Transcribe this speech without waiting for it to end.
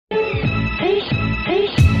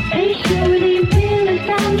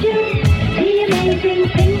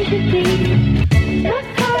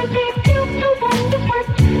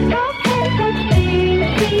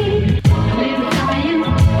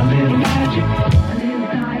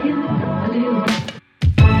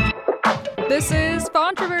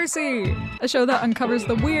Fantasy, a show that uncovers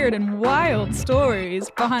the weird and wild stories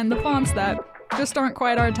behind the fonts that just aren't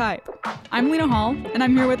quite our type. I'm Lena Hall, and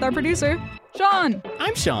I'm here with our producer, Sean.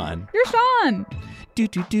 I'm Sean. You're Sean.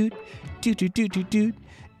 Doot doot doot doot doot doot doot doot.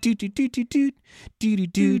 Do do do do do do do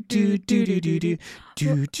do do do do do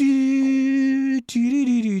do do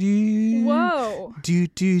do do do. Whoa. Do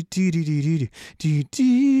do do do do do do do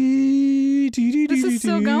do. This is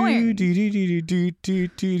still going.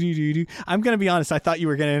 I'm gonna be honest. I thought you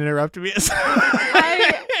were gonna interrupt me.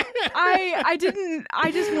 I didn't.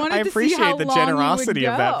 I just wanted I to see how appreciate the long generosity you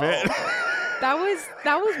would of that go. bit. That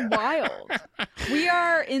was wild. We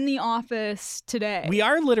are in the office today. We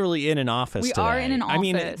are literally in an office We today. are in an office. I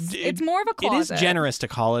mean, it's more of a closet. It is generous to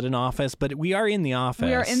call it an office, but we are in the office.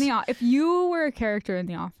 We are in the office. If you were a character in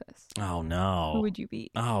the office, oh no, who would you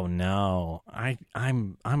be? Oh no,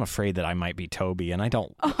 I'm afraid that I might be Toby, and I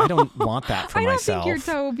don't want that for I don't myself. think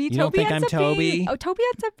you're Toby. You Toby don't think ends I'm up Toby? Toby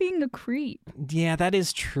ends up being a creep. Yeah, that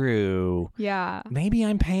is true. Yeah. Maybe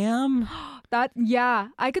I'm Pam.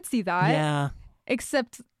 I could see that. Yeah.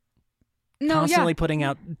 Except, no, Constantly putting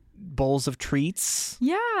out bowls of treats.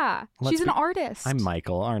 Yeah. She's an artist. I'm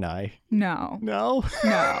Michael, aren't I? No. No?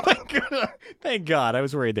 No. Thank God. I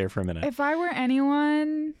was worried there for a minute. If I were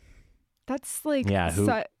anyone, that's like... Yeah, who?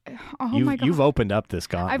 My God. You've opened up this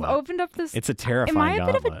gauntlet. I've opened up this... It's a terrifying Am I a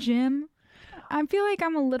bit gauntlet. of a gym? I feel like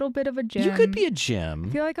I'm a little bit of a gym. You could be a Jim. I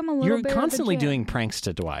feel like I'm a little You're bit of a constantly gym. doing pranks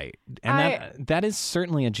to Dwight. And that is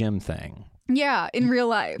certainly a Jim thing. Yeah, in real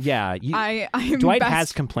life. Yeah. I am Dwight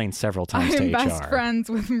has complained several times to I'm HR. best friends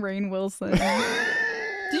with Rainn Wilson. Did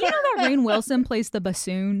you know that Rainn Wilson plays the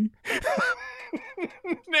bassoon?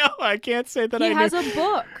 No, I can't say that I He knew. has a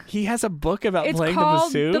book. He has a book about It's playing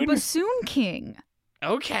called the bassoon? The Bassoon King.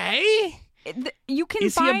 Okay. You can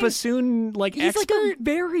Is find... he a bassoon He's expert? like a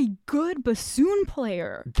very good bassoon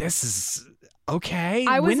player. This is... Okay.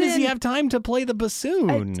 I was When does he in- have time to play the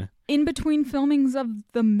bassoon? In between filmings of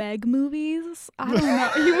the Meg movies, I don't know.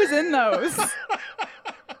 He was in those.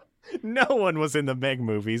 No one was in the Meg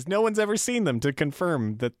movies. No one's ever seen them to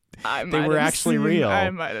confirm that I they might were have actually seen- real. I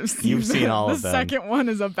might have seen You've seen them. all of them. The second one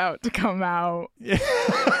is about to come out, and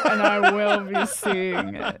I will be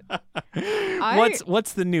seeing it.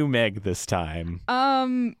 What's the new Meg this time?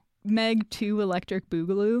 Meg 2 Electric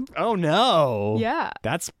Boogaloo. Oh no. Yeah.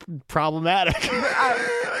 That's problematic.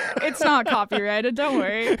 It's not copyrighted, don't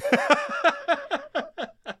worry.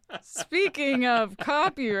 Speaking of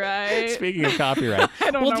copyright.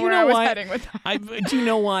 I don't know where I was heading with that. Do you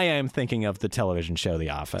know why I'm thinking of the television show The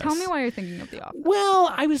Office? Tell me why you're thinking of The Office.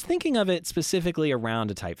 Well, I was thinking of it specifically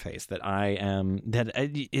around a typeface that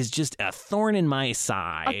is just a thorn in my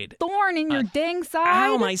side. A thorn in your dang side?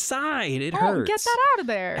 Ow, my side. It hurts. Get that out of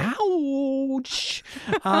there. Ouch.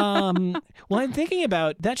 Well, I'm thinking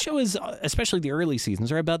about that show is, especially the early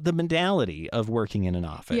seasons, are about the modality of working in an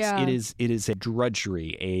office. Yeah. It is a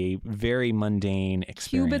drudgery, a very mundane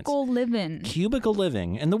experience. Cubicle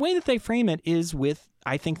living. And the way that they frame it is with,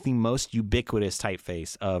 I think, the most ubiquitous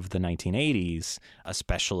typeface of the 1980s,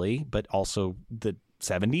 especially, but also the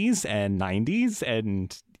 70s and 90s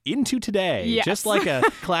and into today. Yes. Just like a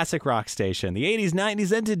classic rock station. The 80s,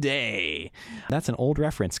 90s, and today. That's an old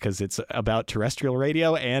reference because it's about terrestrial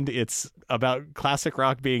radio and it's about classic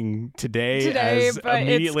rock being today as but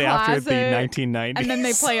immediately it's after the classic, 1990s. And then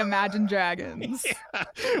they play Imagine Dragons. Yeah.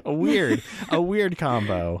 A weird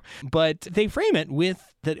combo. But they frame it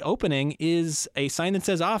with the opening is a sign that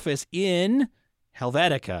says office in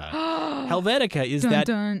Helvetica. Helvetica is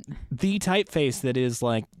the typeface that is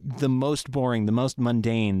like the most boring, the most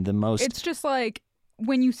mundane, the most... It's just like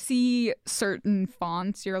when you see certain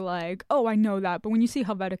fonts, you're like, oh, I know that. But when you see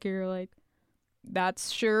Helvetica, you're like,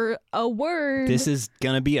 that's sure a word. This is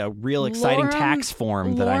going to be a real exciting tax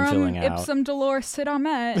form that I'm filling out. Ipsum Dolores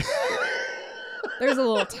Sidamet. There's a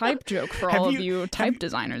little type joke for all of you type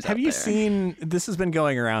designers out there. Have you seen, this has been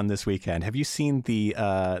going around this weekend, have you seen the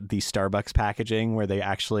Starbucks packaging where they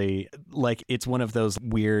actually, like, it's one of those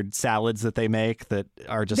weird salads that they make that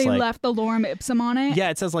are just they like... left the lorem ipsum on it?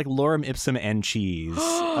 Yeah, it says like lorem ipsum and cheese.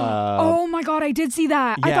 Oh my God, I did see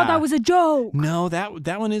that. Yeah. I thought that was a joke. No,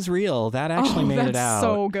 that one is real. That actually made it out. That's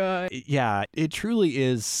so good. Yeah, it truly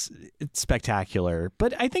is spectacular.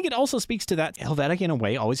 But I think it also speaks to that Helvetica in a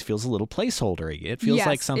way always feels a little placeholdery. It feels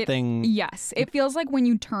like something... It feels like when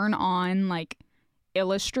you turn on like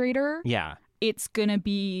Illustrator. Yeah. It's gonna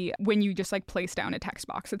be when you just like place down a text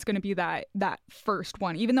box. It's gonna be that first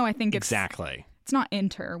one. Even though I think it's exactly. It's not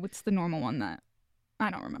enter. What's the normal one that I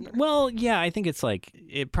don't remember. Well, yeah, I think it's like,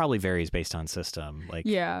 it probably varies based on system. Like,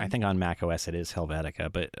 yeah. I think on Mac OS it is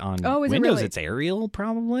Helvetica, but on Windows it really? It's Arial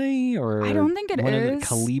probably, or I don't think it is.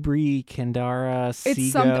 Calibri, Kendara, Seago.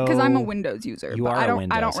 It's something, because I'm a Windows user. You but are I don't, a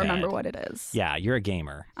Windows I don't remember head. what it is. Yeah, you're a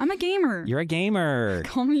gamer. I'm a gamer. You're a gamer.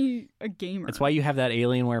 Call me a gamer. That's why you have that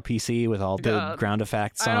Alienware PC with all the ground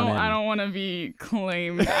effects on it. I don't want to be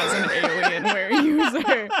claimed as an Alienware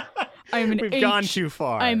user. We've gone too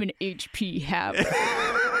far. I'm an HP habit.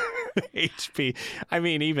 HP. I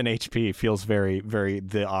mean, even HP feels very, very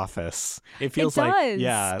The Office. It feels like,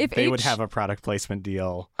 they would have a product placement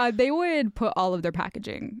deal. They would put all of their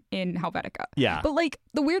packaging in Helvetica. Yeah. But like,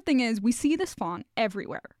 the weird thing is, we see this font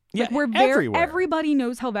everywhere. Yeah, like, everywhere. Everybody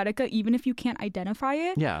knows Helvetica, even if you can't identify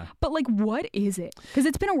it. Yeah. But like, what is it? Because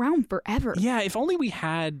it's been around forever. Yeah, if only we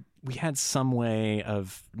had some way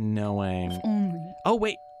of knowing. If only. Oh,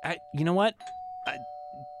 wait. You know what?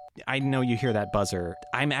 I know you hear that buzzer.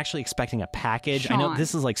 I'm actually expecting a package. Sean, I know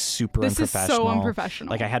this is like super unprofessional. This is so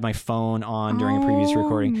unprofessional. Like, I had my phone on during a previous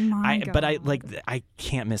recording. But I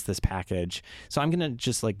can't miss this package. So I'm going to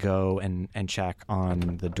just like go and check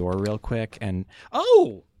on the door real quick. And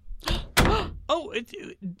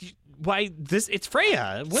it's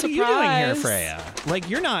Freya. What Surprise. are you doing here, Freya? Like,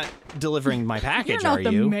 you're not delivering my package, You're not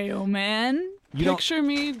are you? the mailman. Picture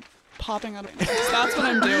me popping out of a box. That's what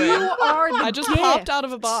I'm doing. You are the I just gift. popped out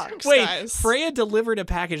of a box. Wait, guys. Freya delivered a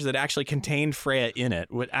package that actually contained Freya in it,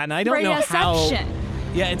 and I don't know how.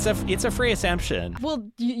 Yeah, it's a Freyaception. Well,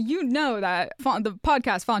 you know that the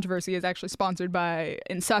podcast Fontroversy is actually sponsored by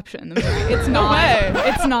Inception. The movie. It's not.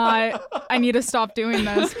 It's not. I need to stop doing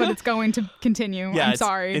this, but it's going to continue. Yeah, I'm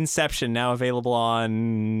sorry. Inception, now available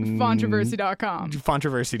on Fontroversy.com.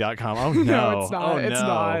 Fontroversy.com. Oh no, No, it's not. Oh, It's no.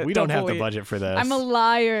 not. We don't have the Delete. budget for this. I'm a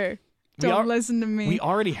liar. Don't listen to me. We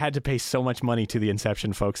already had to pay so much money to the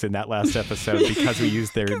Inception folks in that last episode because we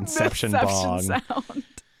used their Inception bong. Sound.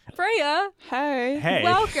 Freya, Hey.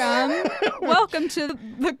 welcome to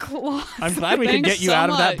the closet. I'm glad we could Thanks get you so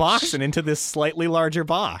out of that much. box and into this slightly larger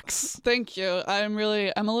box. Thank you. I'm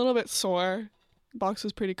a little bit sore. Box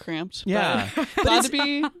was pretty cramped. Yeah. But glad to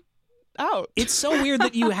be out. It's so weird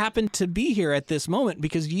that you happen to be here at this moment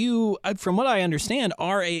because you, from what I understand,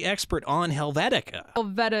 are a expert on Helvetica.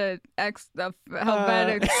 Helvetica expert. Yeah.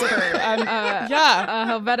 A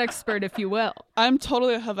Helvetica expert, if you will. I'm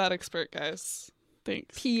totally a Helvetica expert, guys.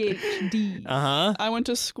 Thanks. PhD. Uh-huh. I went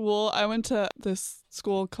to this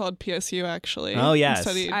school called PSU, actually. Oh, yes.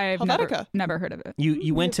 And studied I've Helvetica. never heard of it.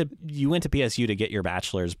 You went to PSU to get your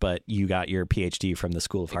bachelor's, but you got your PhD from the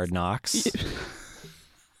School of Hard Knocks.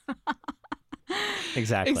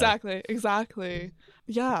 Exactly.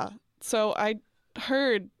 Yeah. So I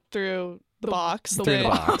heard through the box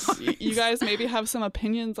box. you guys maybe have some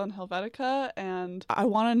opinions on Helvetica, and I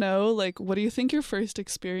want to know, like, what do you think your first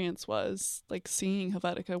experience was, like, seeing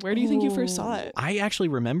Helvetica? Where do you think you first saw it? I actually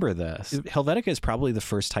remember this. Helvetica is probably the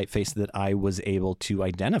first typeface that I was able to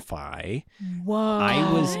identify. Whoa.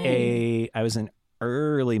 I was an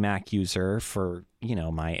early Mac user for,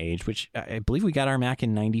 my age, which I believe we got our Mac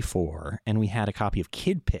in 94, and we had a copy of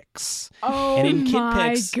KidPix. Oh, and in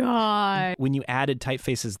my KidPix, God. when you added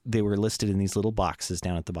typefaces, they were listed in these little boxes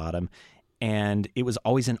down at the bottom, and it was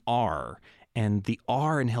always an R. And the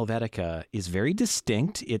R in Helvetica is very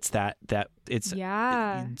distinct. It's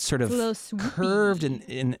it's sort of curved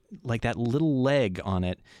and like that little leg on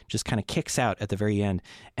it just kind of kicks out at the very end.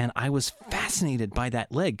 And I was fascinated by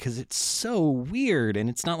that leg because it's so weird and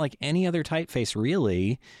it's not like any other typeface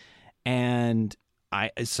really. And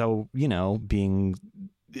being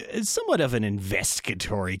somewhat of an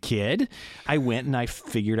investigatory kid, I went and I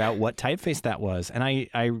figured out what typeface that was. And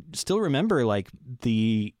I still remember like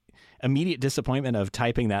the immediate disappointment of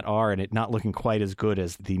typing that R and it not looking quite as good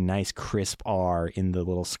as the nice crisp R in the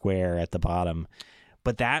little square at the bottom.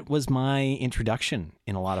 But that was my introduction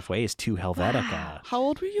in a lot of ways to Helvetica. Wow. How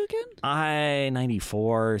old were you again?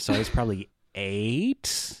 94, so I was probably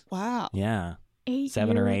 8. Wow. Yeah. 8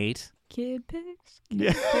 7 or 8. KidPix.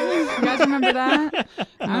 Yeah. You guys remember that?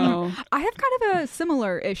 No. I have kind of a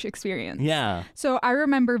similar-ish experience. Yeah. So I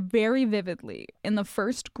remember very vividly in the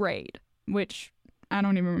first grade, which I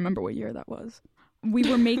don't even remember what year that was. We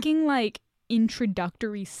were making like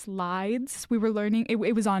introductory slides. We were learning.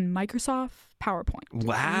 It was on Microsoft PowerPoint.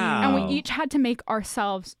 Wow. And we each had to make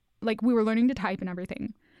ourselves, like we were learning to type and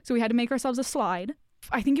everything. So we had to make ourselves a slide.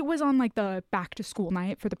 I think it was on like the back to school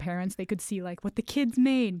night for the parents. They could see like what the kids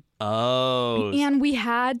made. Oh. And we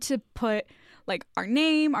had to put like our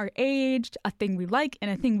name, our age, a thing we like, and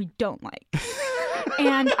a thing we don't like.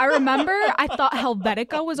 And I remember I thought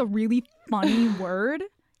Helvetica was a really funny word,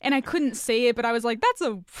 and I couldn't say it, but I was like, that's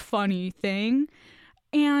a funny thing.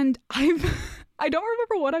 And I don't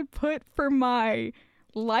remember what I put for my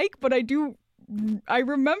like, but I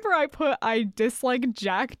remember I dislike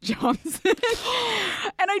Jack Johnson.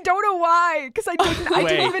 And I don't know why, because I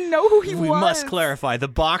didn't even know who he was. We must clarify, the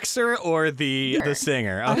boxer or the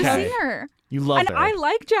singer? Okay. The singer. You love her. I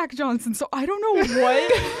like Jack Johnson, so I don't know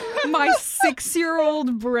what my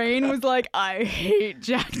 6-year-old brain was like, I hate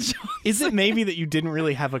Jack Johnson. Is it maybe that you didn't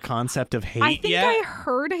really have a concept of hate I think yet? I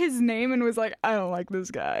heard his name and was like, I don't like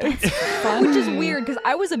this guy. Which is weird, because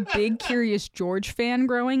I was a big Curious George fan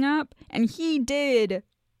growing up, and he did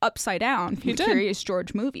Upside Down from the Curious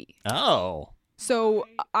George movie. Oh. So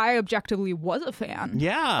I objectively was a fan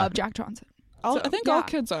of Jack Johnson. I think all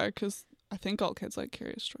kids are, because I think all kids like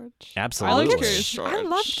Curious George. Absolutely. I like Curious George. I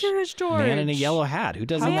love Curious George. Man in a yellow hat. Who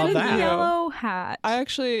doesn't love that? Man in a yellow hat.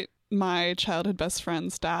 My childhood best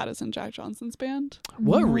friend's dad is in Jack Johnson's band.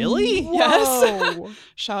 What, really? Whoa. Yes.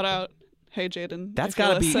 Shout out. Hey, Jaden. That's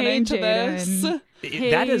got to be listening to this.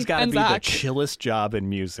 That has got to be Zach. the chillest job in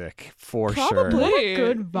music, for Probably. sure. What a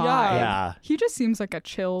good vibe. Yeah. He just seems like a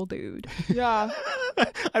chill dude. Yeah.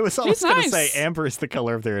 I was almost going to say Amber is the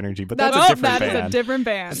color of their energy, but that's a different band. That is a different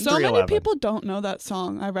band. So many people don't know that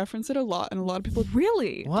song. I reference it a lot, and a lot of people...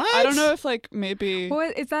 Really? What? I don't know if, maybe...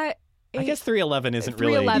 What is that? I guess 311 isn't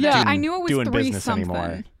 311. really I knew it was doing 3 business something.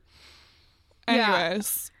 anymore.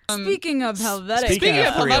 Anyways... Speaking of Helvetica. Speaking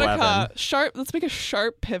of 311. Helvetica, let's make a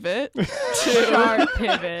sharp pivot. Sharp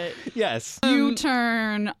pivot. Yes.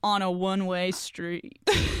 U-turn on a one-way street.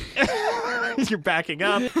 You're backing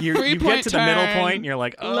up. You get to the middle point, and you're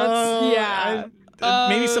like,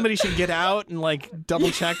 maybe somebody should get out and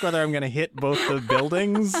double check whether I'm going to hit both the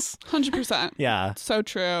buildings. 100%. Yeah. So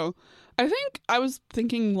true. I think I was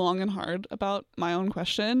thinking long and hard about my own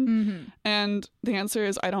question, and the answer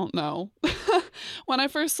is I don't know. When I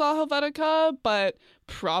first saw Helvetica, but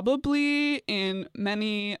probably in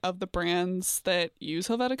many of the brands that use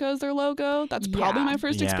Helvetica as their logo, that's probably my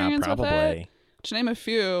first experience with it. To name a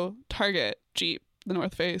few, Target, Jeep, The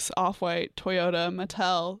North Face, Off-White, Toyota,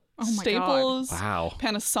 Mattel, Staples,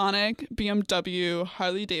 Panasonic, BMW,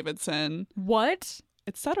 Harley Davidson. What?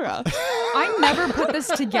 Etc. I never put this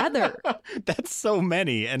together. That's so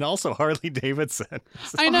many, and also Harley Davidson.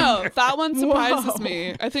 I know, that one surprises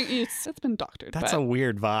me. I think it's been doctored. That's a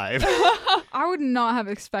weird vibe. I would not have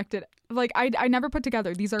expected. I never put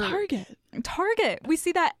together. These are Target. We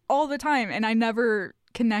see that all the time, and I never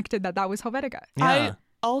connected that was Helvetica. Yeah.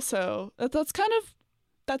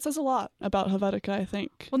 That says a lot about Helvetica, I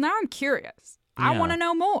think. Well, now I'm curious. I want to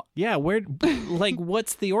know more. Yeah,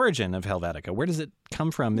 what's the origin of Helvetica? Where does it come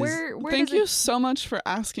from? Thank you so much for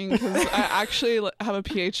asking, because I actually have a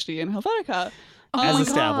PhD in Helvetica. As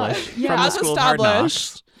established from the School of Hard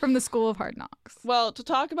Knocks. From the School of Hard Knocks. Well, to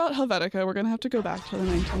talk about Helvetica, we're going to have to go back to the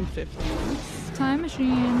 1950s. Time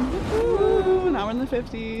machine. Woo-hoo, now we're in the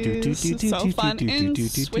 50s. So fun in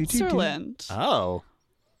Switzerland. Oh.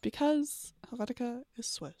 Because Helvetica is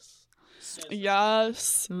Swiss.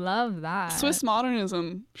 Yes. Love that. Swiss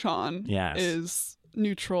modernism, Sean, yes, is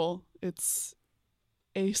neutral. It's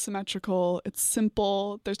asymmetrical. It's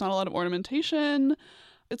simple. There's not a lot of ornamentation.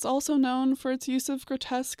 It's also known for its use of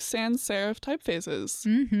grotesque sans serif typefaces.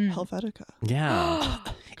 Helvetica. Yeah.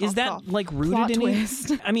 Is that rooted Plot in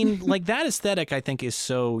twist. I mean, that aesthetic I think is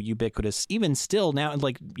so ubiquitous even still now,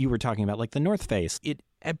 you were talking about the North Face. It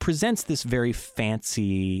presents this very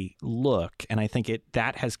fancy look, and I think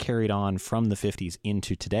that has carried on from the 50s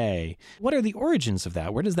into today. What are the origins of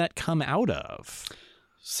that? Where does that come out of?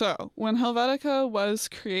 So, when Helvetica was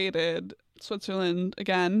created, Switzerland,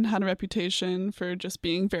 again, had a reputation for just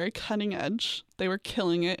being very cutting edge. They were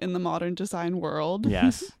killing it in the modern design world.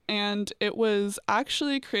 Yes. And it was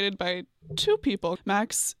actually created by 2 people,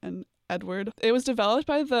 Max and Edward. It was developed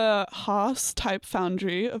by the Haas Type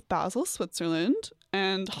Foundry of Basel, Switzerland.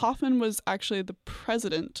 And Hoffman was actually the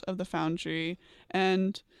president of the foundry.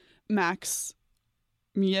 And Max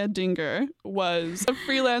Miedinger was a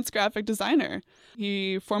freelance graphic designer.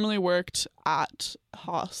 He formerly worked at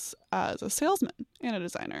Haas as a salesman and a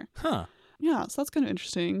designer. Huh. Yeah, so that's kind of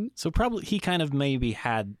interesting. So probably he kind of maybe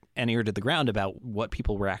had an ear to the ground about what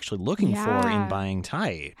people were actually looking for in buying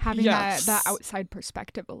type. Having that outside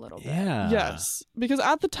perspective a little bit. Yeah. Yes, because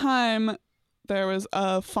at the time, there was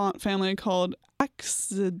a font family called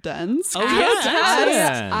Accidents. Oh,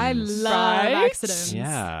 yeah. I love Accidents.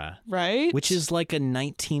 Yeah. Right? Which is like a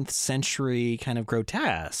 19th century kind of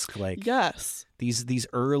grotesque. Yes. These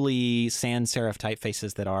early sans serif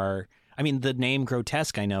typefaces that are... I mean, the name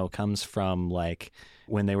grotesque, I know, comes from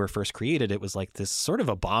when they were first created, it was like this sort of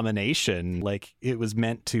abomination. Like it was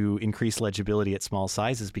meant to increase legibility at small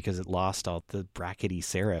sizes because it lost all the brackety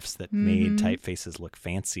serifs that made typefaces look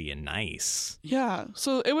fancy and nice. Yeah,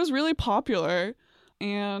 so it was really popular,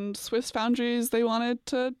 and Swiss foundries, they wanted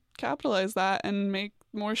to capitalize that and make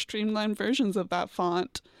more streamlined versions of that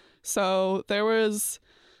font. So there was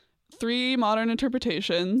 3 modern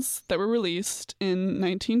interpretations that were released in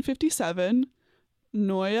 1957.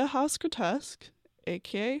 Neue Hausgrotesk,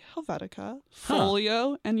 aka Helvetica,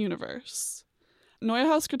 Folio, and Universe. Neue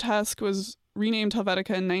Hausgrotesk was renamed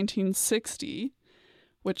Helvetica in 1960,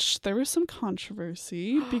 which there was some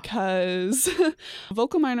controversy because a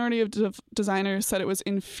vocal minority of designers said it was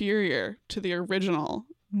inferior to the original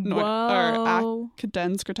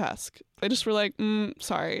Cadence Grotesk. They just were like,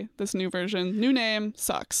 sorry, this new version, new name,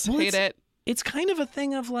 sucks. Hate it. It's kind of a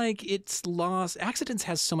thing of like it's lost. Accidents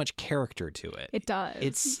has so much character to it. It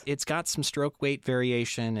does. It's got some stroke weight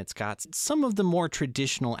variation. It's got some of the more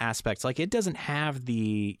traditional aspects. Like it doesn't have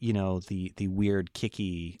the weird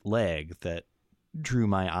kicky leg that drew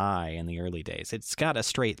my eye in the early days. It's got a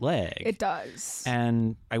straight leg. It does.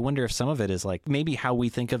 And I wonder if some of it is like maybe how we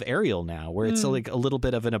think of Arial now, where it's like a little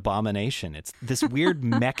bit of an abomination. It's this weird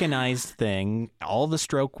mechanized thing. All the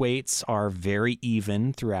stroke weights are very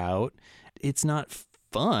even throughout. It's not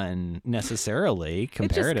fun necessarily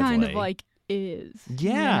comparatively. It just kind of like is.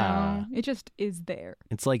 Yeah. You know? It just is there.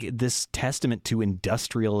 It's like this testament to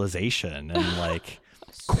industrialization and like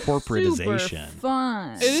corporatization. Super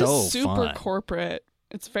fun. It so is super fun. Corporate.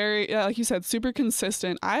 It's very, like you said, super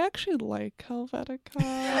consistent. I actually like Helvetica.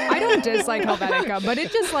 I don't dislike Helvetica, but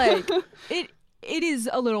it just like it is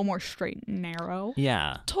a little more straight and narrow.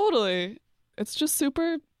 Yeah. Totally. It's just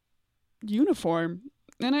super uniform.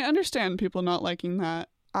 And I understand people not liking that.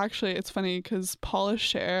 Actually, it's funny because Paula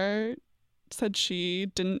Scher said she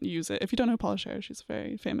didn't use it. If you don't know Paula Scher, she's a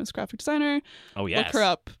very famous graphic designer. Oh, yes. Look her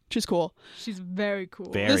up. She's cool. She's very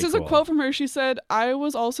cool. This is a quote from her. She said, "I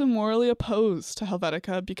was also morally opposed to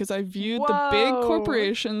Helvetica because I viewed the big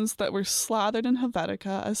corporations that were slathered in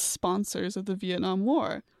Helvetica as sponsors of the Vietnam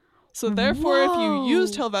War. So therefore, if you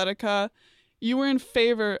used Helvetica, you were in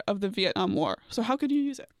favor of the Vietnam War. So how could you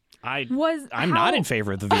use it?" I'm not in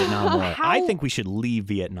favor of the Vietnam War. I think we should leave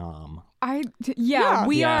Vietnam.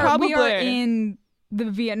 We are in the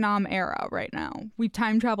Vietnam era right now. We've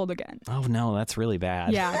time traveled again. Oh no, that's really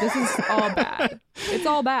bad. Yeah, this is all bad. It's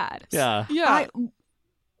all bad. Yeah. Yeah.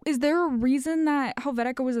 Is there a reason that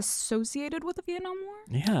Helvetica was associated with the Vietnam War?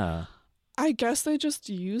 Yeah. I guess they just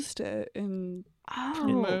used it in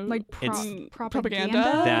like propaganda.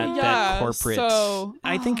 That corporate. So,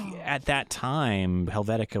 I think at that time,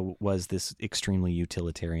 Helvetica was this extremely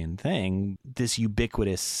utilitarian thing, this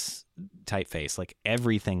ubiquitous typeface. Like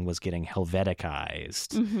everything was getting Helveticized.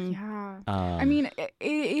 Mm-hmm. Yeah. I mean, it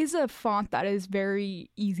is a font that is very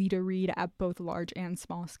easy to read at both large and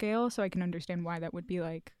small scale. So I can understand why that would be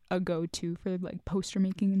like a go-to for like poster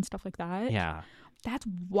making and stuff like that. Yeah. That's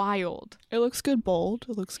wild. It looks good bold.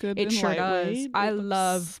 It looks good. It sure lightweight. does. I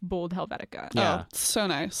love bold Helvetica. Yeah. Oh, so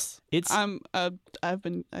nice. I've used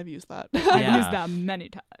that. I've used that many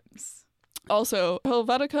times. Also,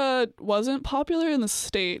 Helvetica wasn't popular in the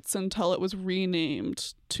States until it was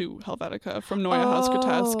renamed to Helvetica from Neue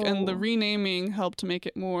Hausgrotesk, and the renaming helped to make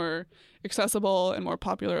it more accessible and more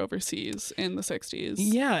popular overseas in the 60s.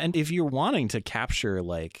 Yeah, and if you're wanting to capture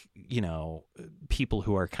like, people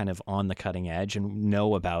who are kind of on the cutting edge and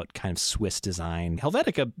know about kind of Swiss design,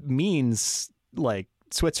 Helvetica means like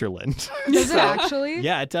Switzerland. Does it actually?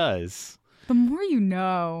 Yeah, it does. The more you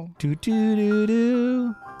know. Do, do, do,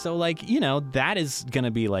 do. So like, that is going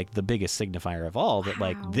to be like the biggest signifier of all, that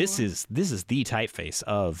like this is the typeface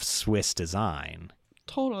of Swiss design.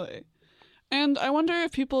 Totally. And I wonder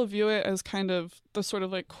if people view it as kind of the sort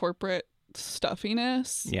of like corporate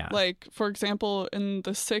stuffiness. Yeah. Like, for example, in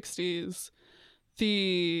the 60s,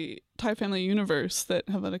 the type family Universe that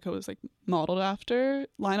Helvetica was like modeled after,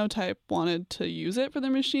 Linotype wanted to use it for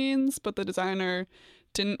their machines, but the designer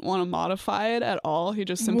didn't want to modify it at all. He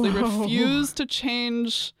just simply refused to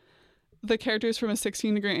change the characters from a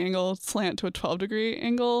 16-degree angle slant to a 12-degree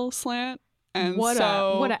angle slant. And what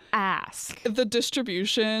a ask. The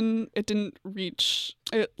distribution, it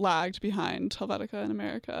lagged behind Helvetica in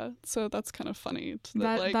America. So that's kind of funny.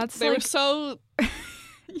 They were so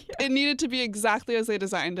it needed to be exactly as they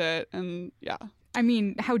designed it, and yeah. I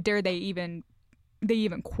mean, how dare they even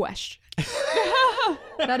question?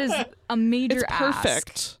 That is a major ask. It's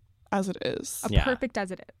perfect as it is. Perfect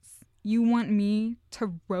as it is. You want me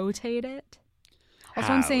to rotate it?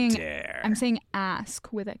 Also, I'm saying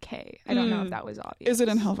ask with a K. I don't know if that was obvious. Is it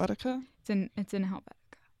in Helvetica? It's in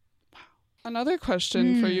Helvetica. Wow. Another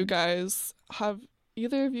question for you guys. Have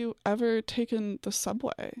either of you ever taken the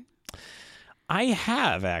subway? I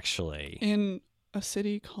have, actually. In a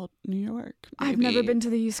city called New York. Maybe. I've never been to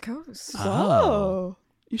the East Coast. Oh.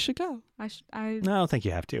 You should go. I No, I don't think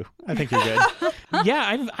you have to. I think you're good.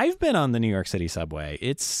 Yeah, I've been on the New York City subway.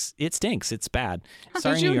 It stinks. It's bad.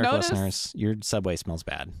 Sorry, New York listeners. Your subway smells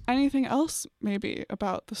bad. Anything else maybe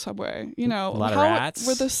about the subway? You know, a lot of rats.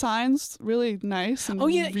 Were the signs really nice and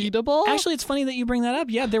readable? Actually, it's funny that you bring that up.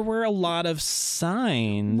 Yeah, there were a lot of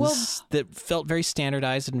signs that felt very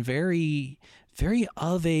standardized and very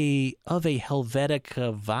of a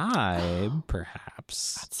Helvetica vibe,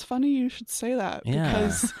 perhaps. That's funny you should say that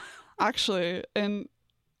because actually in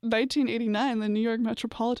 1989, the New York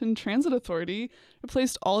Metropolitan Transit Authority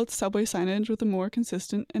replaced all its subway signage with a more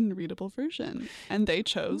consistent and readable version, and they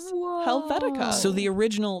chose Helvetica. So the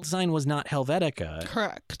original design was not Helvetica.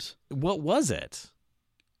 Correct. What was it?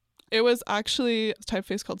 It was actually a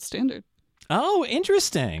typeface called Standard. Oh,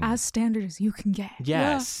 interesting. As standard as you can get.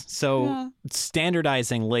 Yes. So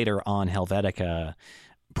standardizing later on Helvetica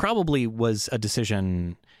probably was a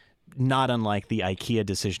decision not unlike the IKEA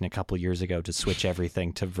decision a couple years ago to switch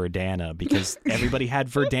everything to Verdana because everybody had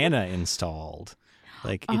Verdana installed.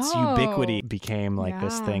 Like its ubiquity became like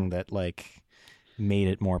this thing that like made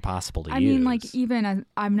it more possible to use. I mean, like even as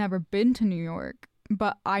I've never been to New York,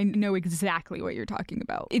 but I know exactly what you're talking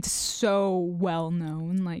about. It's so well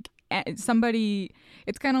known. Like it's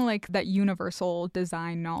kind of like that universal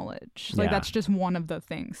design knowledge. Like that's just one of the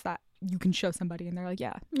things that you can show somebody and they're like,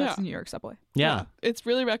 that's the New York subway. Yeah. It's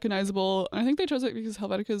really recognizable. And I think they chose it because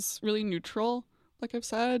Helvetica is really neutral, like I've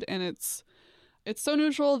said. And it's so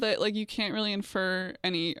neutral that like you can't really infer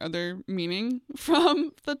any other meaning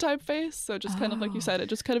from the typeface. So just kind of like you said, it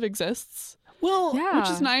just kind of exists. Well, which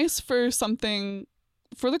is nice for something,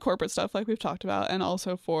 for the corporate stuff like we've talked about, and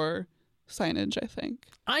also for signage, I think.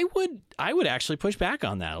 I would actually push back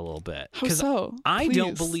on that a little bit. How so? I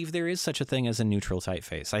don't believe there is such a thing as a neutral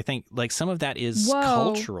typeface. I think like some of that is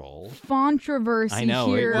cultural. Fontroversy. I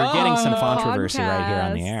know here. We're getting some fontroversy right here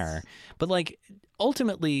on the air. But like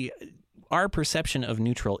ultimately our perception of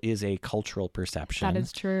neutral is a cultural perception. That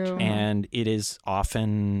is true. And it is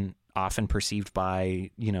often perceived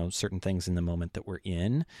by, certain things in the moment that we're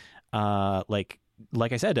in.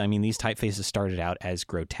 Like I said, I mean, these typefaces started out as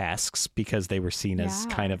grotesques because they were seen as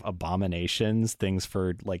kind of abominations, things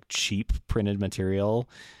for like cheap printed material.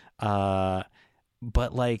 But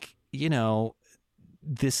like,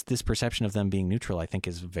 this perception of them being neutral, I think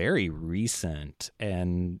is very recent.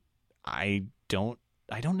 And I don't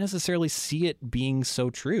necessarily see it being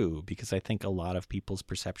so true because I think a lot of people's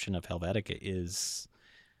perception of Helvetica is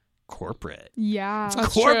corporate. Yeah. It's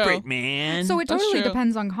corporate, man. So it totally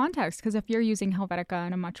depends on context because if you're using Helvetica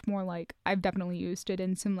in a much more like, I've definitely used it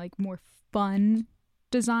in some like more fun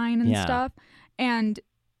design and stuff. And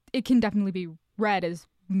it can definitely be read as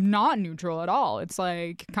not neutral at all. It's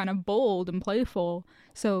like kind of bold and playful.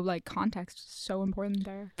 So like context is so important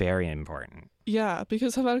there. Very important. Yeah,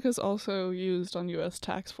 because Helvetica is also used on U.S.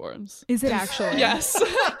 tax forms. Is it actually? Yes.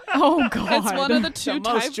 Oh God! It's one of the two the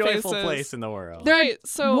most joyful typefaces. place in the world. Right.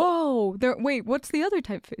 So. Whoa! Wait, what's the other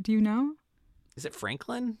typeface? Do you know? Is it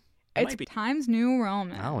Franklin? It's Times New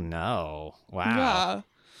Roman. Oh no! Wow. Yeah.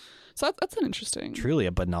 So that's an interesting. Truly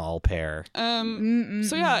a banal pair.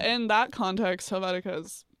 So yeah, in that context, Helvetica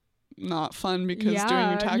is not fun because doing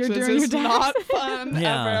your taxes is not fun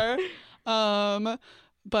ever.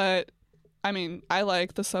 But I mean, I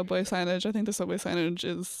like the subway signage. I think the subway signage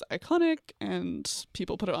is iconic and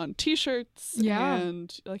people put it on t-shirts. Yeah.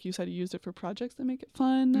 And like you said, you used it for projects that make it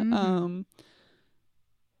fun.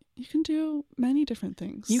 You can do many different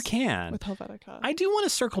things. You can. With Helvetica. I do want to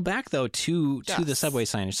circle back, though, to the subway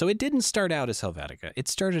signage. So it didn't start out as Helvetica. It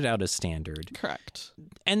started out as Standard. Correct.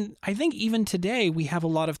 And I think even today we have a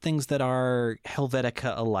lot of things that are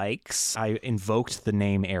Helvetica-alikes. I invoked the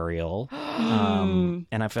name Ariel. And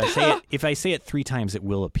if I say it 3 times, it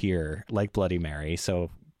will appear like Bloody Mary.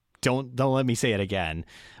 So don't let me say it again.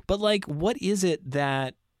 But like, what is it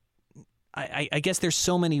that I guess there's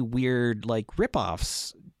so many weird like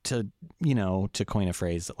ripoffs to coin a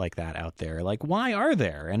phrase like that out there. Like, why are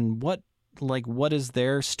there? And what is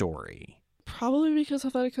their story? Probably because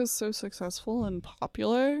Helvetica is so successful and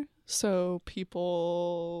popular. So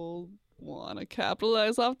people want to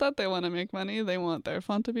capitalize off that. They want to make money. They want their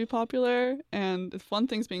font to be popular. And if one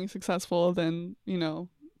thing's being successful, then,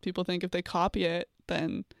 people think if they copy it,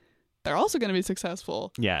 then they're also going to be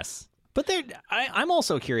successful. Yes. But I'm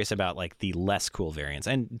also curious about like the less cool variants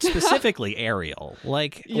and specifically Ariel.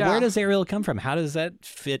 Like, where does Ariel come from? How does that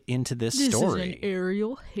fit into this story? This is an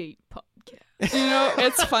Ariel hate podcast.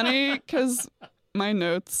 It's funny because my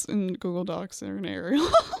notes in Google Docs are in Arial.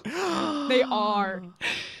 They are.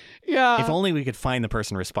 Yeah. If only we could find the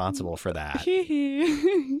person responsible for that.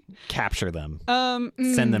 Capture them.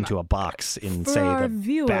 Send them to a box in, say, the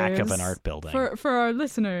viewers, back of an art building. For our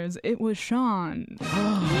listeners, it was Sean.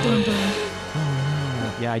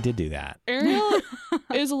 Yeah, I did do that. Arial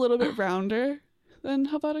is a little bit rounder than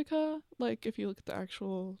Helvetica. Like, if you look at the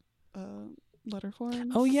actual letter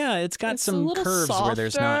forms. Oh, yeah. It's got some curves softer, where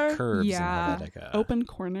there's not curves in Helvetica. Open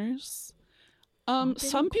corners.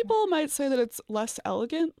 Some people might say that it's less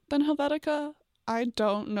elegant than Helvetica. I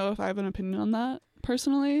don't know if I have an opinion on that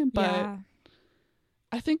personally, but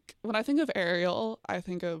I think when I think of Arial, I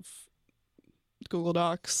think of Google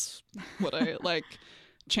Docs. What I like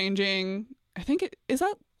changing. I think is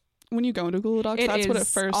that when you go into Google Docs, that's what it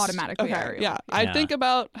first automatically Arial. Yeah. I think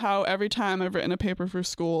about how every time I've written a paper for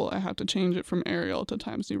school, I had to change it from Arial to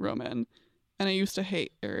Times New Roman, and I used to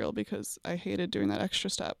hate Arial because I hated doing that extra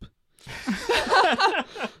step.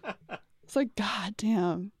 It's like, God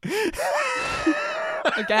damn.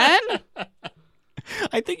 Again?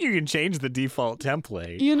 I think you can change the default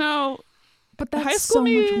template. But that's so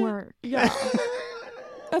much work. Yeah.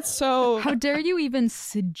 That's so... How dare you even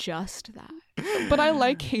suggest that? But I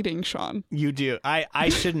like hating Sean. You do. I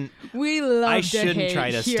shouldn't... We love I shouldn't try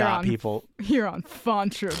to stop people. Here on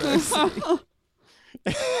Fontroversy.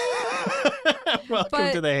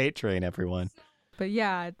 Welcome to the hate train, everyone. But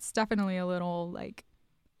yeah, it's definitely a little like,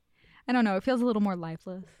 I don't know, it feels a little more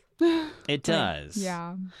lifeless. It does.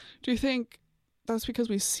 Yeah. Do you think that's because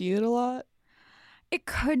we see it a lot? It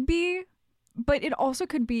could be, but it also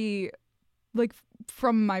could be like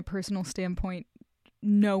from my personal standpoint,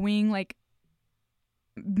 knowing like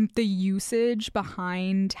the usage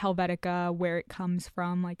behind Helvetica, where it comes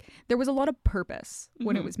from. Like there was a lot of purpose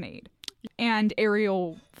when it was made. And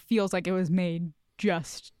Arial feels like it was made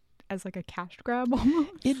just as like a cash grab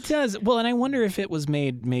almost. It does. Well, and I wonder if it was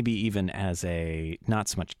made maybe even as a not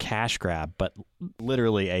so much cash grab, but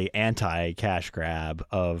literally a anti-cash grab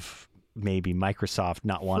of maybe Microsoft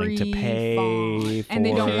not wanting to pay for and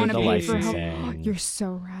they don't want to the pay licensing. For You're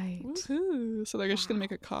so right. Woo-hoo. So they're just going to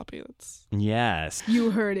make a copy. That's Yes.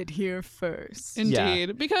 You heard it here first. Indeed.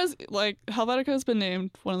 Yeah. Because like Helvetica has been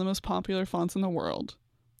named one of the most popular fonts in the world.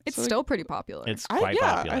 It's still pretty popular. It's quite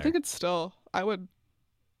popular. I think it's still, I would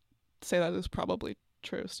say that is probably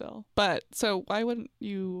true still. But so why wouldn't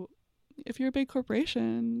you, if you're a big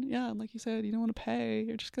corporation, like you said, you don't want to pay,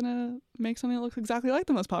 you're just gonna make something that looks exactly like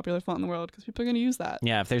the most popular font in the world because people are gonna use that.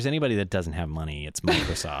 Yeah, if there's anybody that doesn't have money, it's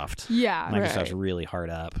Microsoft. Yeah, Microsoft's really hard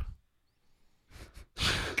up.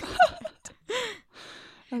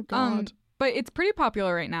 Oh God. But it's pretty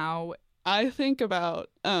popular right now. I think about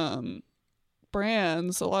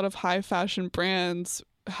brands, a lot of high fashion brands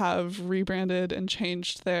have rebranded and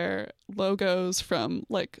changed their logos from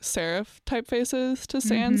like serif typefaces to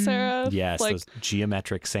sans serif. Yes, like, those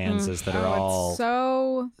geometric sanses that are all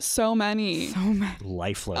so many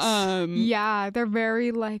lifeless. Yeah, they're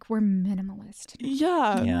very like, we're minimalist.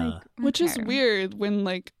 Yeah. Like, which is weird when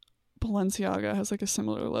like Balenciaga has like a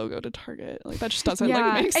similar logo to Target. Like that just doesn't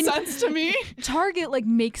like make sense to me. Target like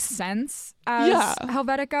makes sense as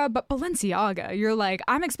Helvetica, but Balenciaga, you're like,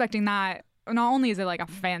 I'm expecting that. Not only is it like a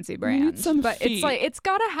fancy brand, but feet. It's like it's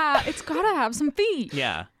gotta have some feet.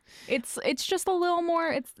 Yeah. It's just a little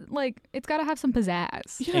more. It's like it's gotta have some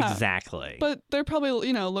pizzazz. Yeah. Exactly. But they're probably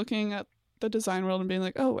looking at the design world and being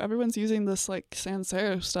like, oh, everyone's using this like sans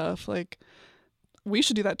serif stuff. Like we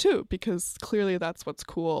should do that too because clearly that's what's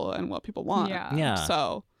cool and what people want. Yeah.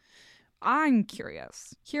 So I'm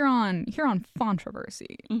curious here on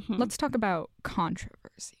Fontroversy. Let's talk about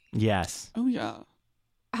controversy. Yes. Oh yeah.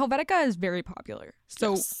 Helvetica is very popular.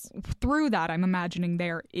 So through that, I'm imagining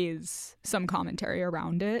there is some commentary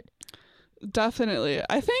around it. Definitely.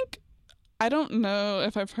 I don't know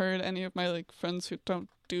if I've heard any of my like friends who don't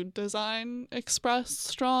do design express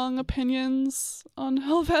strong opinions on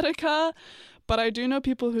Helvetica, but I do know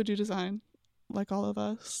people who do design, like all of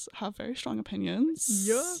us, have very strong opinions.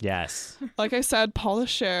 Yeah. Yes. Like I said, Paula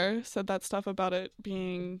Scher said that stuff about it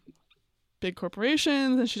being big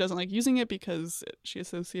corporations and she doesn't like using it because she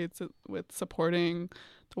associates it with supporting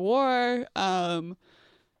the war.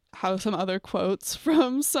 How some other quotes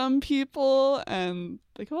from some people, and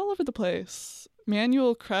they go all over the place.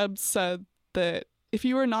 Manuel Krebs said that if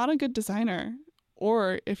you are not a good designer,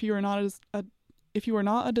 or if you are not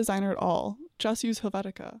a designer at all, just use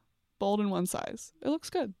Helvetica, bold in one size. It looks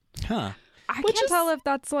good. Huh. I can't tell if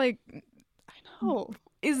that's like. I know.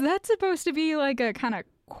 Is that supposed to be like a kind of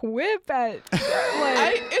quip at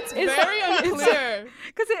it's very unclear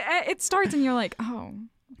because it starts and you're like, oh,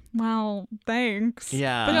 well, thanks.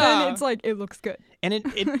 Yeah. But then it's like, it looks good. And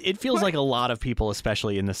it feels like a lot of people,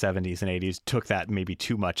 especially in the 70s and 80s, took that maybe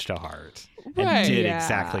too much to heart and did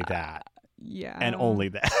exactly that. Yeah. And only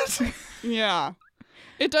that. Yeah.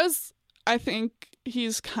 It does, I think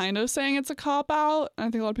he's kind of saying it's a cop-out. I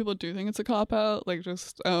think a lot of people do think it's a cop-out. Like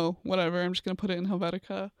just, oh, whatever, I'm just going to put it in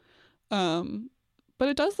Helvetica. But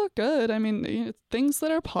it does look good. I mean, things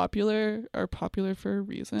that are popular for a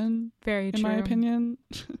reason. Very true. In my opinion.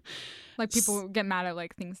 Like people get mad at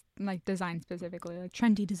like things like design specifically, like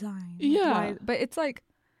trendy design. Yeah. But it's like,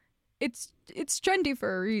 it's trendy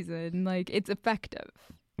for a reason. Like it's effective.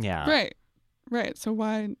 Yeah. Right. So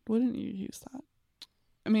why wouldn't you use that?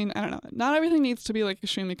 I mean, I don't know. Not everything needs to be like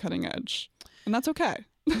extremely cutting edge, and that's okay.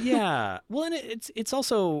 Yeah. Well, and it's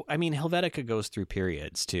also, I mean, Helvetica goes through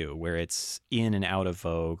periods too, where it's in and out of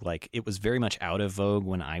vogue. Like it was very much out of vogue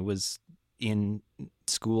when I was in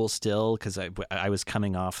school still, because I was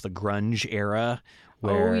coming off the grunge era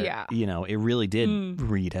where, it really did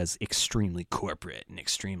read as extremely corporate and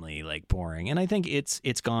extremely like boring. And I think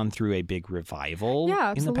it's gone through a big revival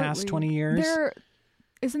in the past 20 years.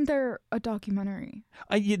 Isn't there a documentary?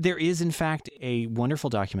 There is, in fact, a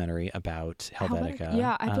wonderful documentary about Helvetica.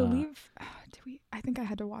 Yeah, I believe. I think I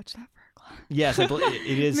had to watch that for a class. Yes, it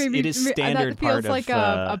is. It is standard that feels part like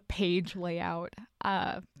of a page layout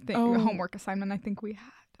homework assignment. I think we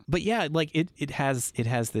had. But yeah, like it has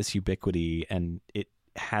this ubiquity, and it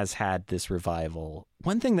has had this revival.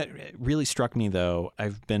 One thing that really struck me, though,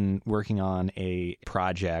 I've been working on a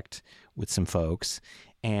project with some folks,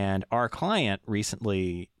 and our client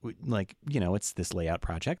recently, like, it's this layout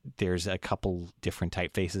project. There's a couple different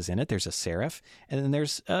typefaces in it. There's a serif, and then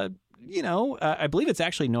there's I believe it's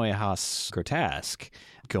actually Neue Haas Grotesque,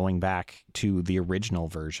 going back to the original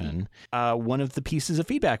version. One of the pieces of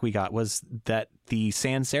feedback we got was that the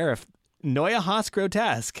sans serif Neue Haas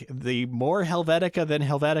Grotesque, the more Helvetica than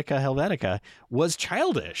Helvetica, was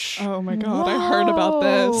childish. Oh my God, I heard about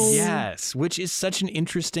this. Yes, which is such an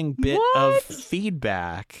interesting bit of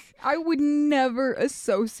feedback. I would never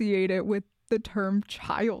associate it with the term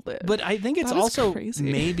childish. But I think it's also crazy.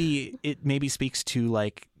 maybe speaks to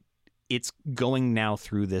like it's going now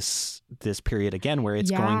through this period again where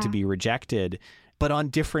it's going to be rejected, but on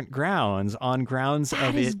different grounds, on grounds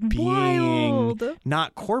of it being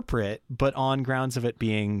not corporate, but on grounds of it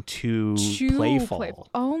being too playful.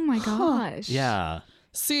 Oh my gosh. Yeah.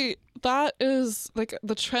 See, that is like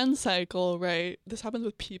the trend cycle, right? This happens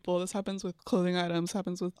with people. This happens with clothing items.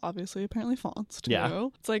 Happens with obviously apparently fonts too. Yeah.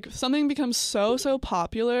 It's like something becomes so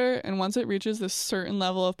popular, and once it reaches this certain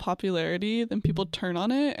level of popularity, then people turn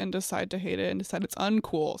on it and decide to hate it and decide it's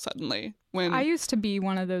uncool suddenly. When I used to be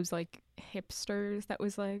one of those like hipsters that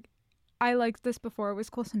was like, I liked this before it was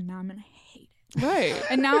cool, so now I'm gonna hate it. Right.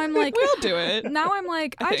 And now I'm like, we all do it. Now I'm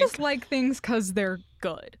like, I just like things because they're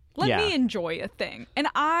good. Let me enjoy a thing. And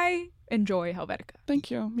I enjoy Helvetica.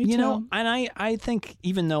 Thank you. Me too. You know, and I think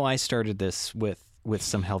even though I started this with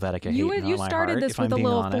some Helvetica hate you started heart, this with a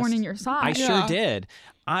little thorn in your side. I sure did.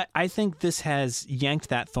 I think this has yanked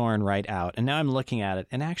that thorn right out. And now I'm looking at it,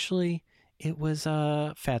 and actually it was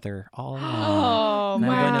a feather all along. Oh, and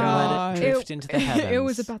my I'm God. going to let it drift into the heavens. It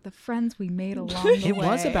was about the friends we made along the way. It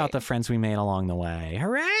was about the friends we made along the way.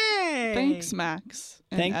 Hooray! Thanks, Max.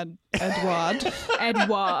 And Edward. Edward.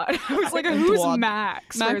 I was like, who's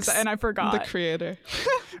Max? Max, and I forgot. The creator.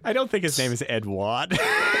 I don't think his name is Edward.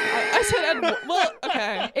 I said Edward. Well,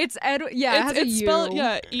 okay. It's Ed. Yeah, it has a U. Spelled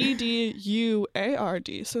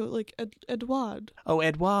Eduard. So like Edward. Oh,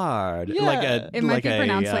 Edward. Yeah. Like a, it might be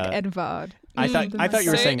pronounced like Edvard. I thought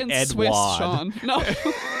you were saying Edward. Swiss, Sean. No.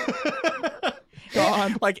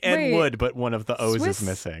 God. Like Ed Wood, but one of the O's Swiss is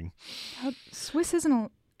missing. Swiss is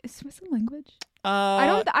Swiss a language?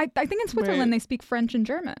 I think in Switzerland they speak French and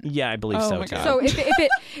German. Yeah, I believe so too. So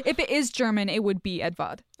if it is German, it would be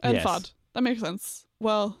Edvard. Edvard. Yes. That makes sense.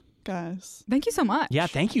 Well, guys. Thank you so much. Yeah,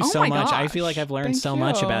 thank you so much. Gosh. I feel like I've learned so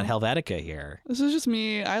much about Helvetica here. This is just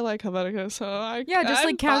me. I like Helvetica, so I'm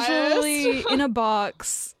like casually biased. in a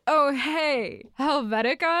box. Oh, hey,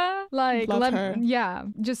 Helvetica. Like, love her. Yeah,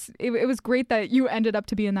 just it was great that you ended up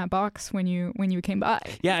to be in that box when you came by.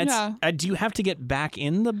 Yeah, do you have to get back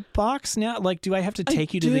in the box now? Like, do I have to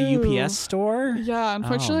take you to the UPS store? Yeah,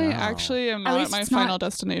 unfortunately, no. actually, I'm not at my final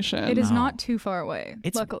destination. It is not too far away.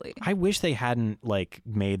 Luckily, I wish they hadn't like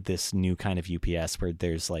made this new kind of UPS where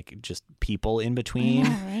there's like just people in between.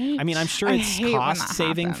 Right? I mean, I'm sure it's cost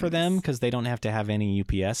saving for them because they don't have to have any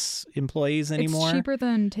UPS employees anymore. It's cheaper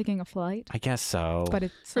than taking a flight. I guess so. But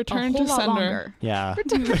it's Return a whole to lot sender. longer. Yeah.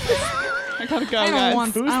 I gotta go,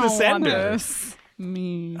 guys. Who's the sender?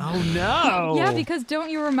 Me. Oh no. Yeah, because don't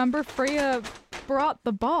you remember Freya brought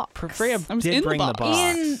the box. Freya did bring the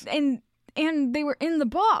box. And they were in the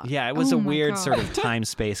box. Yeah, it was a weird sort of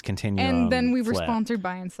time-space continuum. And then we were flip. sponsored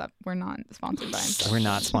by Inception. We're not sponsored by Inception. We're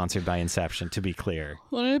not sponsored by Inception, to be clear.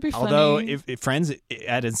 Wouldn't it be funny? Although, if friends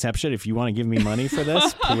at Inception, if you want to give me money for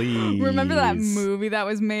this, please. Remember that movie that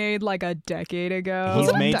was made like a decade ago? Was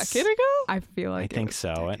it a decade ago? I feel like I think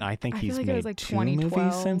so. And I think he's like made it was like 2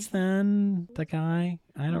 movies since then. The guy.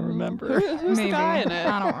 I don't remember. Who's the guy in it?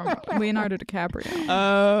 I don't remember. Leonardo DiCaprio.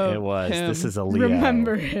 Oh, it was. Him. This is a Leo.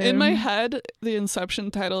 Remember him. In my head, the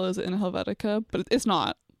Inception title is in Helvetica, but it's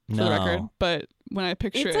not, for the record. But when I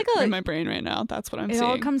picture it in my brain right now, that's what I'm seeing. It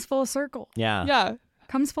all comes full circle. Yeah. Yeah.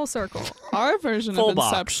 Comes full circle. Our version of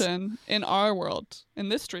box. Inception in our world, in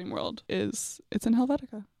this dream world, it's in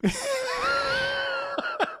Helvetica.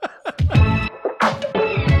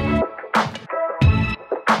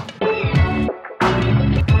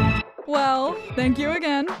 Well, thank you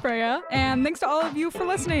again, Freya. And thanks to all of you for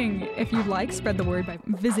listening. If you'd like, spread the word by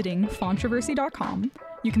visiting Fontroversy.com.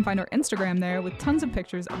 You can find our Instagram there with tons of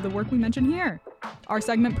pictures of the work we mention here. Our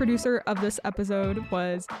segment producer of this episode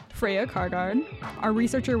was Freya Kargard. Our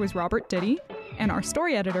researcher was Robert Diddy. And our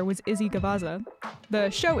story editor was Izzy Gavaza. The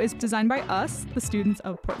show is designed by us, the students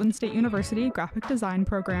of Portland State University Graphic Design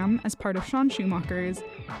Program, as part of Sean Schumacher's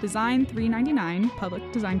Design 399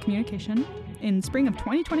 Public Design Communication in spring of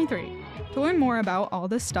 2023. To learn more about all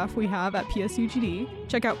this stuff we have at PSUGD,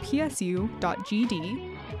 check out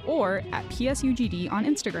psu.gd or at PSUGD on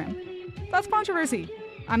Instagram. That's Controversy.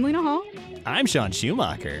 I'm Lena Hall. I'm Sean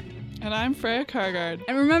Schumacher. And I'm Freya Kargard.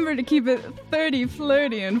 And remember to keep it 30,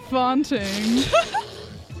 flirty, and fonting.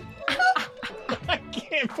 I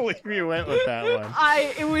can't believe you went with that one.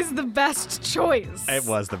 It was the best choice. It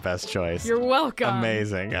was the best choice. You're welcome.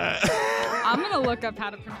 Amazing. I'm going to look up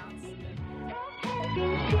how to pronounce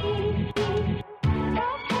it.